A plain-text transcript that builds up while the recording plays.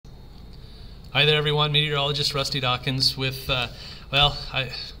Hi there, everyone. Meteorologist Rusty Dawkins with, a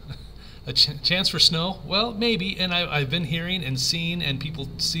chance for snow. Well, maybe. And I've been hearing and seeing, and people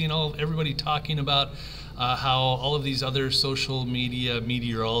seeing everybody talking about how all of these other social media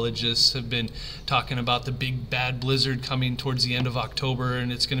meteorologists have been talking about the big bad blizzard coming towards the end of October, and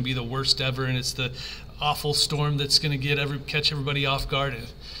it's going to be the worst ever, and it's the awful storm that's going to catch everybody off guard.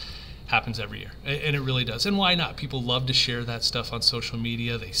 It happens every year, and it really does. And why not? People love to share that stuff on social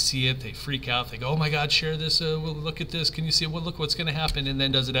media. They see it, they freak out, they go, oh my God, share this, well, look at this, can you see it? Well, look what's going to happen. And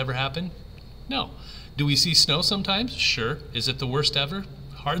then does it ever happen? No. Do we see snow sometimes? Sure. Is it the worst ever?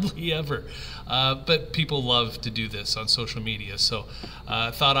 Hardly ever. But people love to do this on social media. So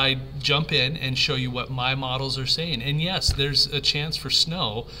I thought I'd jump in and show you what my models are saying. And yes, there's a chance for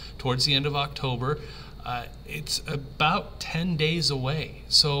snow towards the end of October. It's about 10 days away.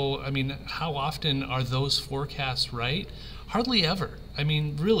 So, I mean, how often are those forecasts right? Hardly ever. I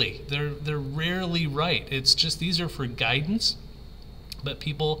mean, really, they're rarely right. It's just these are for guidance. But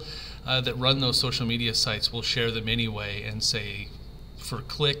people that run those social media sites will share them anyway and say, for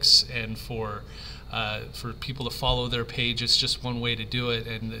clicks and for people to follow their page, it's just one way to do it.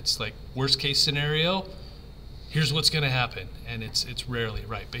 And it's like, worst case scenario, here's what's going to happen, and it's rarely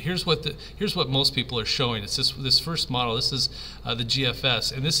right. But here's what most people are showing. It's this first model. This is the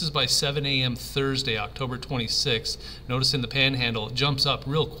GFS, and this is by 7 a.m. Thursday, October 26th. Notice in the panhandle, it jumps up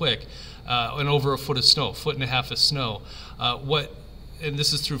real quick, and over a foot of snow, foot and a half of snow. And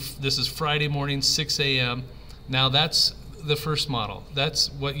this is Friday morning, 6 a.m. Now that's the first model. That's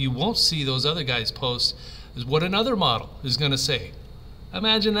what you won't see those other guys post, is what another model is going to say.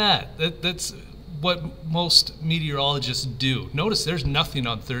 Imagine that. That's what most meteorologists do. Notice there's nothing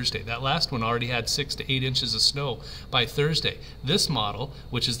on Thursday. That last one already had 6 to 8 inches of snow by Thursday. This model,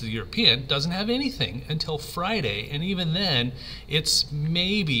 which is the European, doesn't have anything until Friday, and even then it's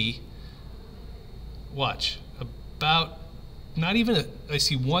maybe, watch, about, not even I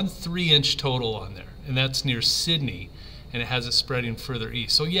see 1 3-inch total on there, and that's near Sydney, and it has it spreading further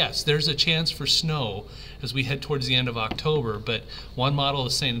east. So yes, there's a chance for snow as we head towards the end of October, but one model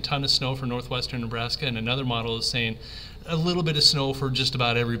is saying a ton of snow for northwestern Nebraska, and another model is saying a little bit of snow for just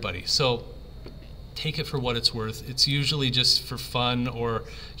about everybody. So take it for what it's worth. It's usually just for fun or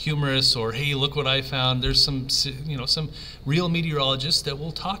humorous, or hey, look what I found. There's some real meteorologists that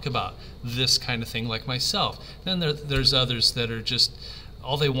will talk about this kind of thing, like myself. Then there's others that are just,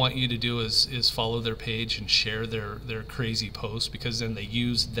 all they want you to do is follow their page and share their crazy posts, because then they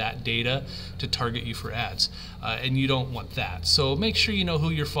use that data to target you for ads, and you don't want that. So make sure you know who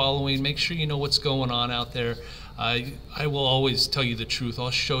you're following, make sure you know what's going on out there. I will always tell you the truth. I'll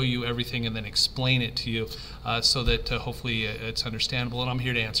show you everything and then explain it to you so that hopefully it's understandable, and I'm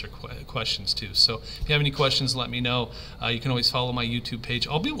here to answer questions too. So if you have any questions, let me know. You can always follow my YouTube page.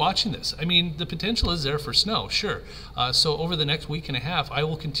 I'll be watching this. I mean, the potential is there for snow, sure. So over the next week and a half, I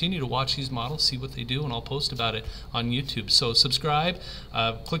will continue to watch these models, see what they do, and I'll post about it on YouTube. So subscribe,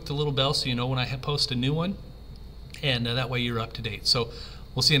 click the little bell so you know when I post a new one, and that way you're up to date. So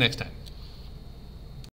we'll see you next time.